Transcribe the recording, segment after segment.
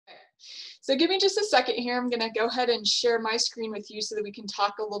So give me just a second here. I'm going to go ahead and share my screen with you so that we can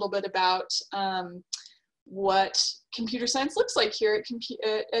talk a little bit about what computer science looks like here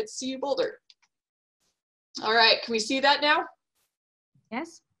at CU Boulder. All right, can we see that now?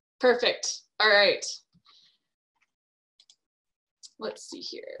 Yes. Perfect. All right. Let's see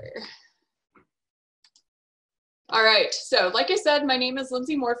here. All right, so like I said, my name is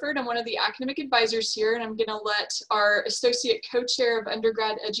Lindsey Morford. I'm one of the academic advisors here, and I'm going to let our Associate Co-Chair of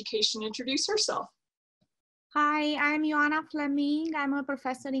Undergrad Education introduce herself. Hi, I'm Ioana Fleming. I'm a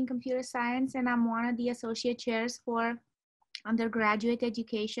professor in computer science, and I'm one of the associate chairs for undergraduate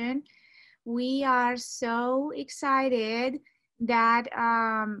education. We are so excited that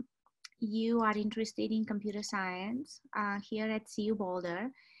you are interested in computer science here at CU Boulder.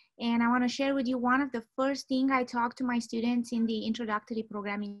 And I want to share with you one of the first things I talk to my students in the introductory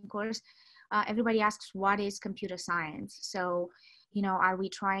programming course. Everybody asks, what is computer science? So, you know, are we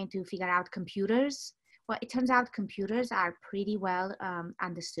trying to figure out computers? Well, it turns out computers are pretty well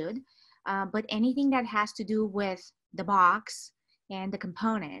understood, but anything that has to do with the box and the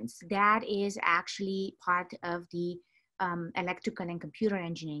components, that is actually part of the electrical and computer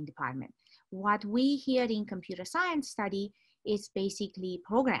engineering department. What we here in computer science study is basically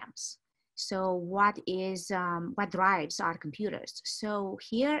programs. So what drives our computers? So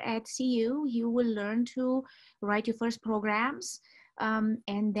here at CU, you will learn to write your first programs,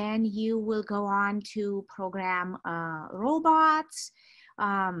 and then you will go on to program robots,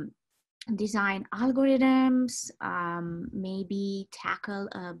 design algorithms, maybe tackle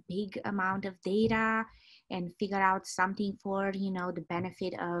a big amount of data and figure out something for, you know, the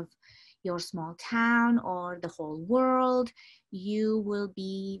benefit of your small town or the whole world. You will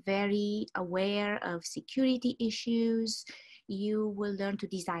be very aware of security issues. You will learn to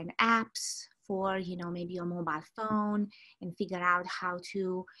design apps for, you know, maybe your mobile phone and figure out how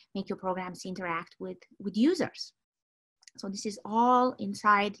to make your programs interact with users. So this is all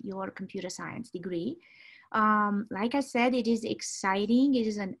inside your computer science degree. Like I said, it is exciting. It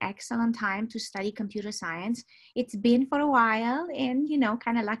is an excellent time to study computer science. It's been for a while, and, you know,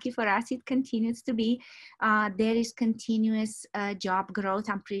 kind of lucky for us, it continues to be. There is continuous job growth.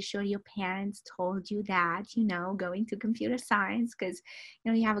 I'm pretty sure your parents told you that, you know, going to computer science, because,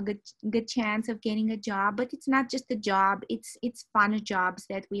 you know, you have a good chance of getting a job. But it's not just a job. It's fun jobs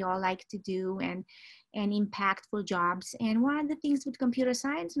that we all like to do, and impactful jobs. And one of the things with computer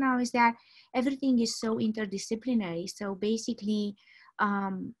science now is that everything is so interdisciplinary. So basically,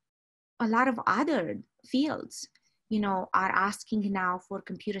 a lot of other fields, you know, are asking now for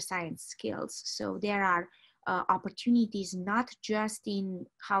computer science skills. So there are opportunities not just in,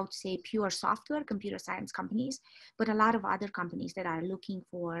 how to say, pure software computer science companies, but a lot of other companies that are looking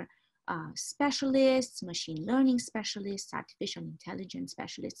for specialists, machine learning specialists, artificial intelligence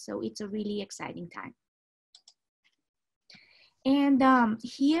specialists. So it's a really exciting time. And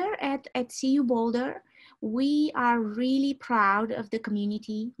here at CU Boulder, we are really proud of the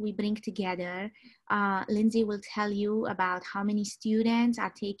community we bring together. Lindsey will tell you about how many students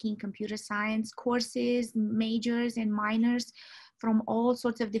are taking computer science courses, majors and minors from all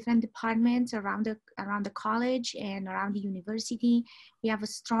sorts of different departments around the college and around the university. We have a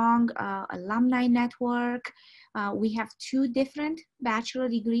strong alumni network. We have 2 different bachelor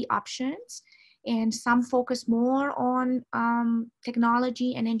degree options, and some focus more on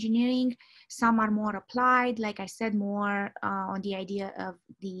technology and engineering. Some are more applied, like I said, more on the idea of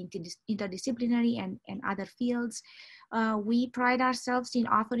the interdisciplinary and other fields. We pride ourselves in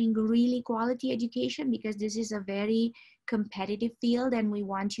offering really quality education, because this is a very competitive field, and we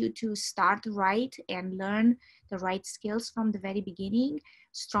want you to start right and learn the right skills from the very beginning,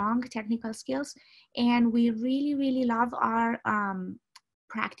 strong technical skills. And we really, really love our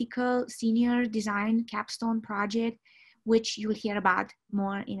practical senior design capstone project, which you'll hear about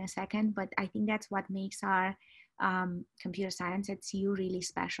more in a second. But I think that's what makes our computer science at CU really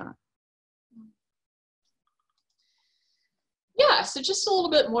special. Yeah, so just a little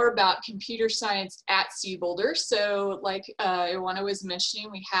bit more about computer science at CU Boulder. So like Ioana was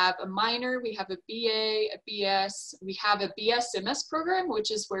mentioning, we have a minor, we have a BA, a BS, we have a BS-MS program, which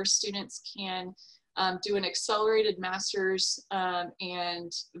is where students can do an accelerated master's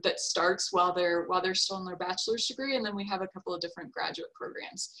and that starts while they're still in their bachelor's degree. And then we have a couple of different graduate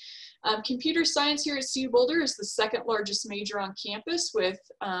programs. Computer science here at CU Boulder is the 2nd largest major on campus, with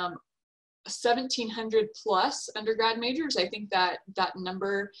 1,700 plus undergrad majors. I think that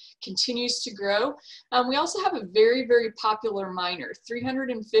number continues to grow. We also have a very, very popular minor,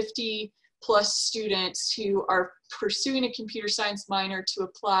 350 plus students who are pursuing a computer science minor to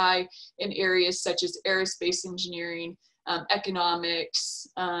apply in areas such as aerospace engineering, economics,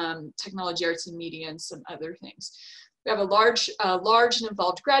 technology, arts and media, and some other things. We have a large and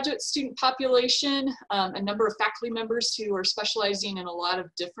involved graduate student population, a number of faculty members who are specializing in a lot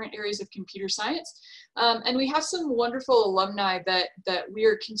of different areas of computer science. And we have some wonderful alumni that we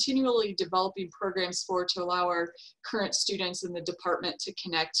are continually developing programs for to allow our current students in the department to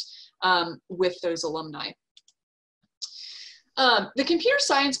connect with those alumni. The computer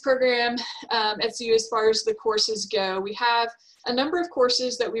science program at CU, as far as the courses go, we have a number of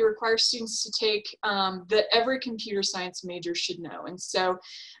courses that we require students to take that every computer science major should know. And so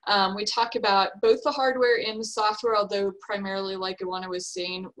we talk about both the hardware and the software, although primarily, like Ioana was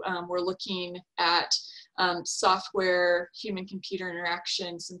saying, we're looking at software, human-computer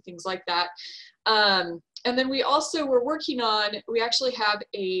interactions, and things like that. And then we actually have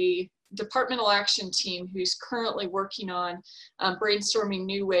a departmental action team who's currently working on brainstorming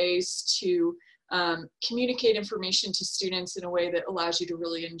new ways to communicate information to students in a way that allows you to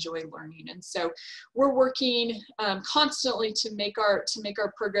really enjoy learning. And so we're working constantly to make our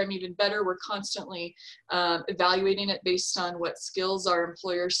program even better. We're constantly evaluating it based on what skills our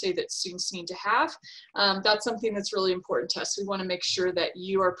employers say that students need to have. That's something that's really important to us. We want to make sure that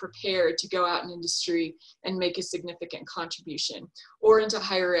you are prepared to go out in industry and make a significant contribution, or into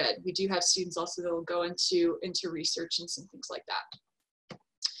higher ed. We do have students also that will go into research and some things like that.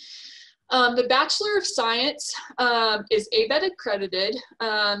 The Bachelor of Science is ABET accredited.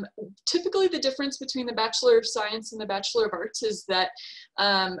 Typically the difference between the Bachelor of Science and the Bachelor of Arts is that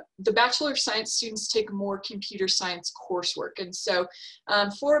the Bachelor of Science students take more computer science coursework. And so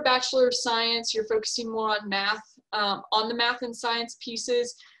for a Bachelor of Science, you're focusing more on math, on the math and science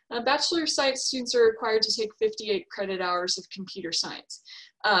pieces. Bachelor of Science students are required to take 58 credit hours of computer science.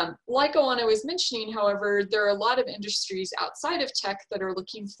 Like Ioana was mentioning, however, there are a lot of industries outside of tech that are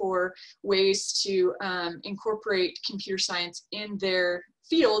looking for ways to incorporate computer science in their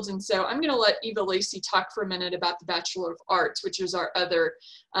fields. And so I'm going to let Eva Lacey talk for a minute about the Bachelor of Arts, which is our other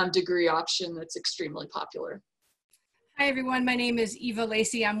degree option that's extremely popular. Hi everyone, my name is Eva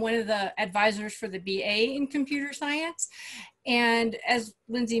Lacey. I'm one of the advisors for the BA in computer science. And as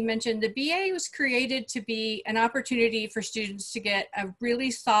Lindsey mentioned, the BA was created to be an opportunity for students to get a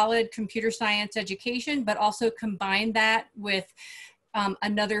really solid computer science education, but also combine that with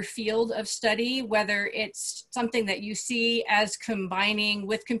another field of study, whether it's something that you see as combining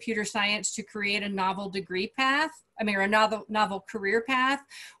with computer science to create a novel degree path, or a novel career path,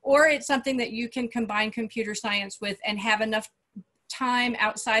 or it's something that you can combine computer science with and have enough time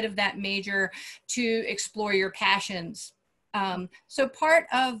outside of that major to explore your passions. So part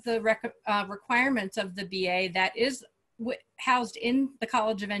of the requirements of the BA that is housed in the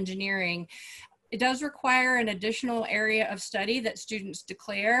College of Engineering, it does require an additional area of study that students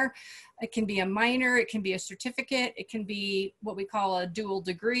declare. It can be a minor, it can be a certificate, it can be what we call a dual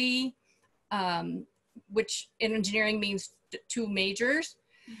degree, which in engineering means 2 majors.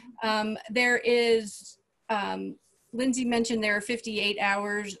 There is, Lindsey mentioned there are 58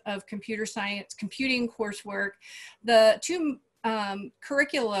 hours of computer science computing coursework. The 2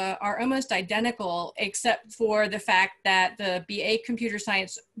 curricula are almost identical, except for the fact that the BA computer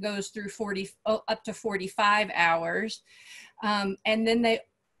science goes through up to 45 hours. And then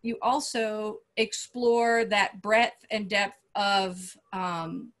you also explore that breadth and depth of,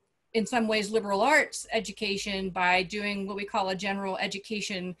 in some ways, liberal arts education by doing what we call a general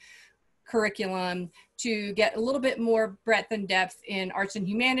education curriculum to get a little bit more breadth and depth in arts and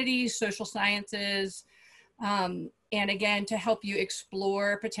humanities, social sciences, and again, to help you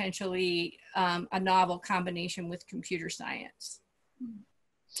explore potentially a novel combination with computer science.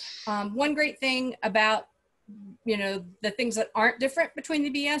 One great thing about, the things that aren't different between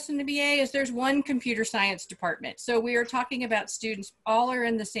the BS and the BA is there's one computer science department. So we are talking about students all are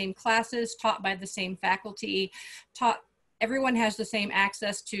in the same classes, taught by the same faculty, everyone has the same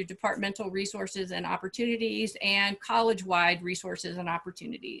access to departmental resources and opportunities and college-wide resources and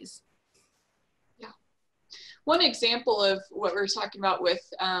opportunities. One example of what we're talking about with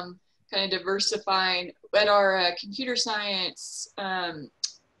kind of diversifying at our computer science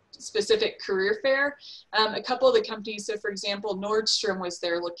specific career fair, a couple of the companies, so for example, Nordstrom was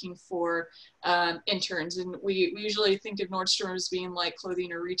there looking for interns, and we usually think of Nordstrom as being like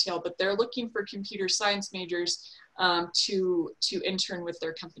clothing or retail, but they're looking for computer science majors to intern with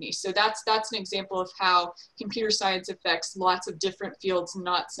their company. So that's an example of how computer science affects lots of different fields,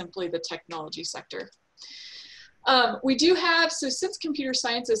 not simply the technology sector. We do have, so since computer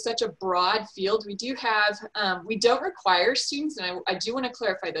science is such a broad field, we do have, we don't require students, and I do want to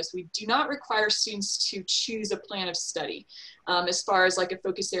clarify this, we do not require students to choose a plan of study as far as like a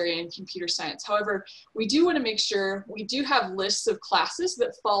focus area in computer science. However, we do want to make sure we do have lists of classes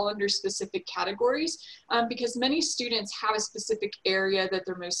that fall under specific categories because many students have a specific area that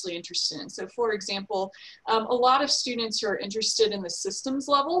they're mostly interested in. So for example, a lot of students who are interested in the systems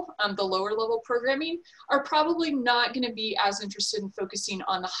level, the lower level programming, are probably not going to be as interested in focusing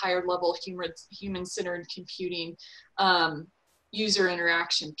on the higher level human-centered computing user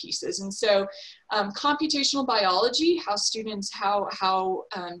interaction pieces. And so computational biology, how students, how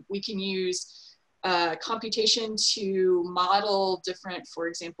we can use computation to model different, for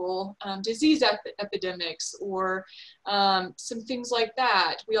example, disease epidemics or some things like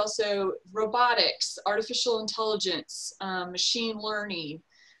that. We also, robotics, artificial intelligence, machine learning,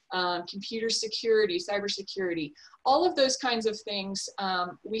 computer security, cybersecurity, all of those kinds of things.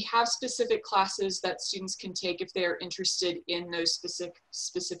 We have specific classes that students can take if they're interested in those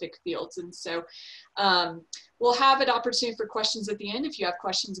specific fields. And so we'll have an opportunity for questions at the end. If you have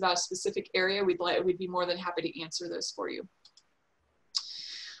questions about a specific area, we'd be more than happy to answer those for you.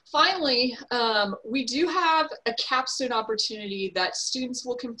 Finally, we do have a capstone opportunity that students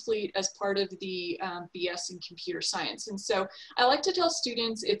will complete as part of the BS in computer science. And so I like to tell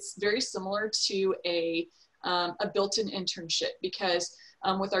students it's very similar to a built-in internship because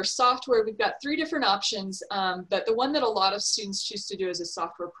with our software, we've got 3 different options, but the one that a lot of students choose to do is a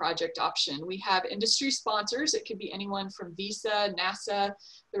software project option. We have industry sponsors. It could be anyone from Visa, NASA,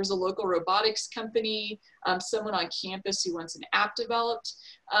 there's a local robotics company, someone on campus who wants an app developed.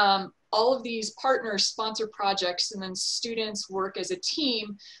 All of these partners sponsor projects, and then students work as a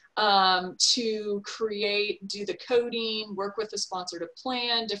team to create, do the coding, work with the sponsor to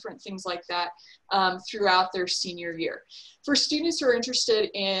plan, different things like that throughout their senior year. For students who are interested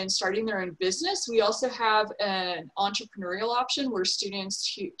in starting their own business, we also have an entrepreneurial option where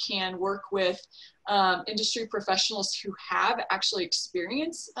students can work with industry professionals who have actually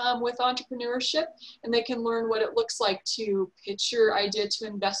experience with entrepreneurship, and they can learn what it looks like to pitch your idea to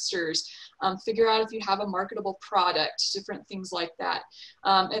investors, figure out if you have a marketable product, different things like that.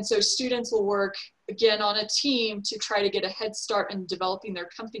 And so students will work again on a team to try to get a head start in developing their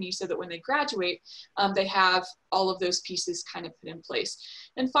company so that when they graduate, they have all of those pieces kind of put in place.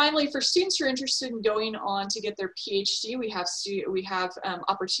 And finally, for students who are interested in going on to get their PhD, we have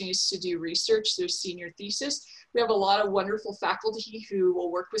opportunities to do research through senior thesis. We have a lot of wonderful faculty who will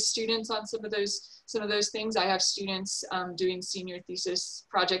work with students on some of those things. I have students doing senior thesis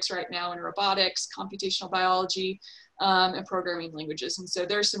projects right now in robotics, computational biology, and programming languages. And so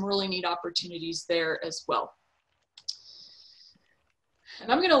there's some really neat opportunities there as well.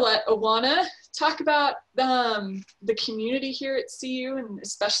 And I'm going to let Ioana talk about the community here at CU, and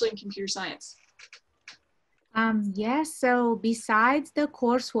especially in computer science. Yes, so besides the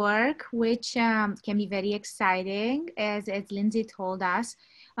coursework, which can be very exciting, as Lindsey told us,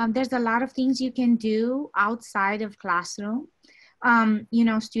 there's a lot of things you can do outside of classroom. You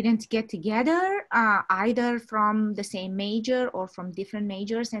know, students get together either from the same major or from different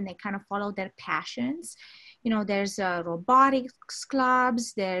majors, and they kind of follow their passions. You know, there's robotics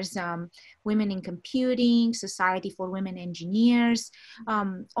clubs, there's Women in Computing, Society for Women Engineers.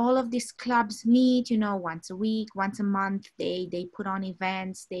 All of these clubs meet, you know, once a week, once a month. They put on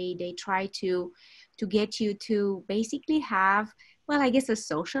events. They try to get you to basically have, well, I guess a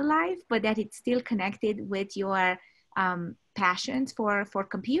social life, but that it's still connected with your passions for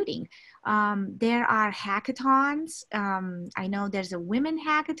computing. There are hackathons. I know there's a women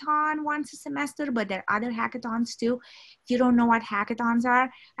hackathon once a semester, but there are other hackathons too. If you don't know what hackathons are,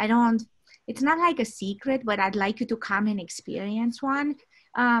 it's not like a secret, but I'd like you to come and experience one.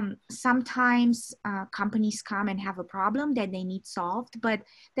 Sometimes companies come and have a problem that they need solved, but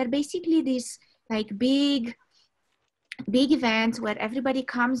they're basically these like big events where everybody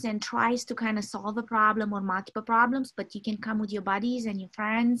comes and tries to kind of solve a problem or multiple problems, but you can come with your buddies and your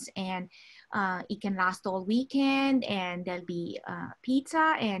friends, and it can last all weekend, and there'll be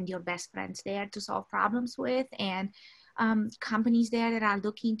pizza and your best friends there to solve problems with, and companies there that are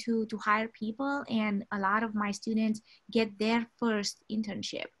looking to hire people. And a lot of my students get their first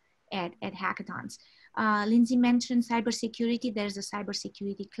internship at hackathons. Lindsey mentioned cybersecurity. There's a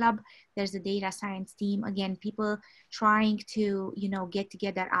cybersecurity club. There's a data science team. Again, people trying to, you know, get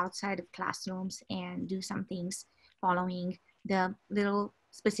together outside of classrooms and do some things following the little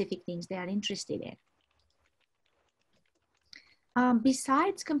specific things they are interested in.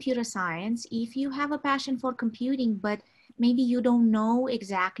 Besides computer science, if you have a passion for computing, but maybe you don't know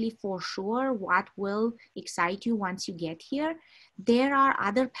exactly for sure what will excite you once you get here, there are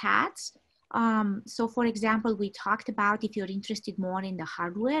other paths. So for example, we talked about if you're interested more in the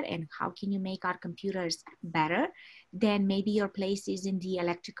hardware and how can you make our computers better, then maybe your place is in the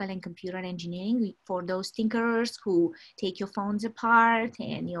electrical and computer engineering for those tinkerers who take your phones apart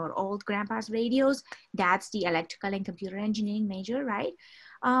and your old grandpa's radios. That's the electrical and computer engineering major, right?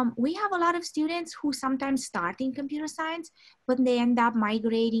 We have a lot of students who sometimes start in computer science, but they end up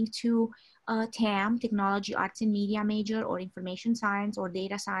migrating to TAM, technology, arts and media major, or information science or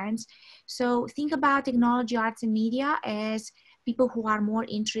data science. So think about technology, arts and media as people who are more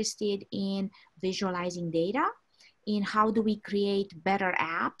interested in visualizing data, in how do we create better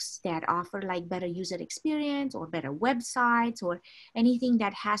apps that offer like better user experience or better websites or anything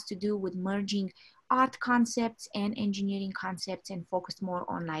that has to do with merging art concepts and engineering concepts and focus more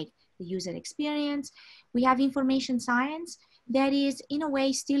on like the user experience. We have information science that is in a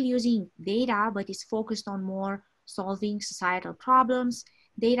way still using data, but is focused on more solving societal problems.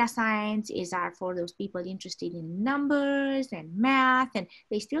 Data science is for those people interested in numbers and math, and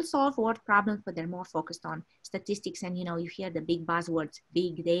they still solve word problems, but they're more focused on statistics. And you know, you hear the big buzzwords,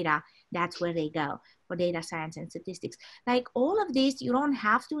 big data, that's where they go for data science and statistics. Like all of this, you don't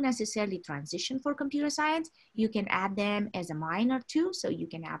have to necessarily transition for computer science. You can add them as a minor too. So you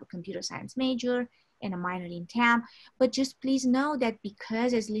can have a computer science major and a minor in TAM, but just please know that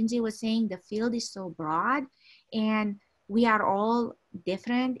because, as Lindsey was saying, the field is so broad and we are all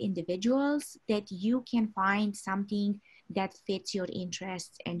different individuals, that you can find something that fits your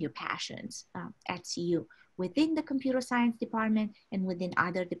interests and your passions at CU within the computer science department and within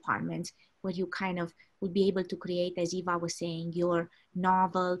other departments where you kind of would be able to create, as Eva was saying, your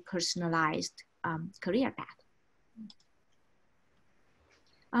novel, personalized career path.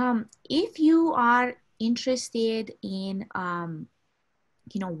 If you are interested in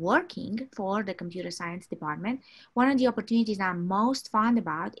working for the computer science department, one of the opportunities I'm most fond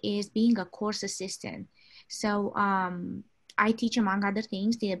about is being a course assistant. So I teach, among other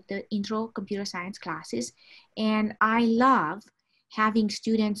things, the intro computer science classes, and I love having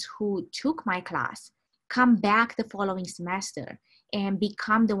students who took my class come back the following semester and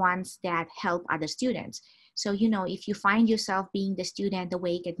become the ones that help other students. So, you know, if you find yourself being the student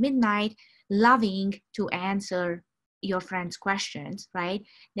awake at midnight, loving to answer your friends' questions, right?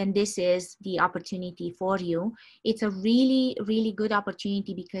 Then this is the opportunity for you. It's a really, really good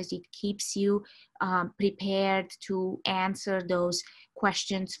opportunity because it keeps you prepared to answer those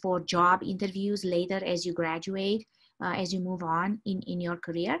questions for job interviews later as you graduate, as you move on in your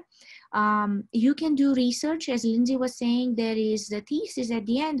career. You can do research, as Lindsey was saying, there is the thesis at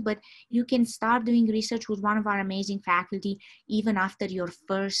the end, but you can start doing research with one of our amazing faculty even after your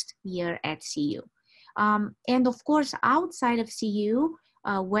first year at CU. And of course, outside of CU,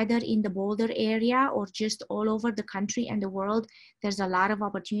 whether in the Boulder area or just all over the country and the world, there's a lot of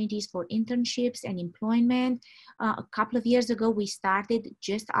opportunities for internships and employment. A couple of years ago, we started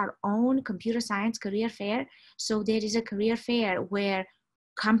just our own computer science career fair. So there is a career fair where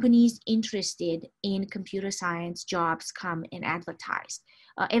companies interested in computer science jobs come and advertise.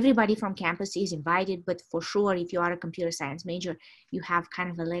 Everybody from campus is invited, but for sure, if you are a computer science major, you have kind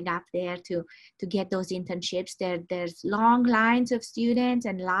of a leg up there to get those internships. There's long lines of students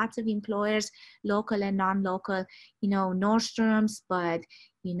and lots of employers, local and non-local, you know, Nordstrom's, but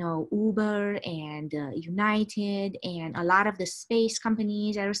you know, Uber and United and a lot of the space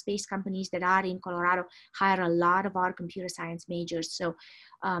companies, aerospace companies that are in Colorado hire a lot of our computer science majors. So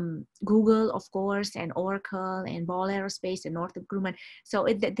Google, of course, and Oracle and Ball Aerospace and Northrop Grumman. So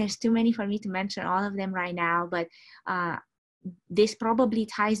there's too many for me to mention all of them right now, but this probably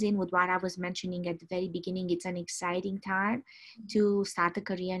ties in with what I was mentioning at the very beginning. It's an exciting time to start a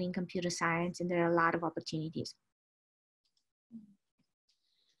career in computer science, and there are a lot of opportunities.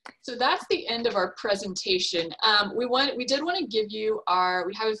 So that's the end of our presentation. We did want to give you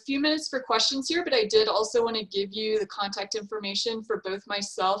we have a few minutes for questions here, but I did also want to give you the contact information for both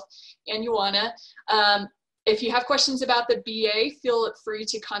myself and Ioana. If you have questions about the BA, feel free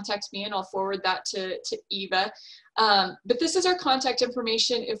to contact me and I'll forward that to Eva. But this is our contact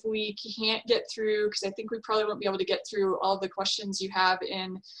information if we can't get through, because I think we probably won't be able to get through all the questions you have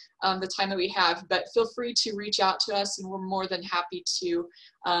in the time that we have, but feel free to reach out to us and we're more than happy to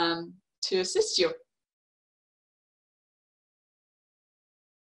assist you.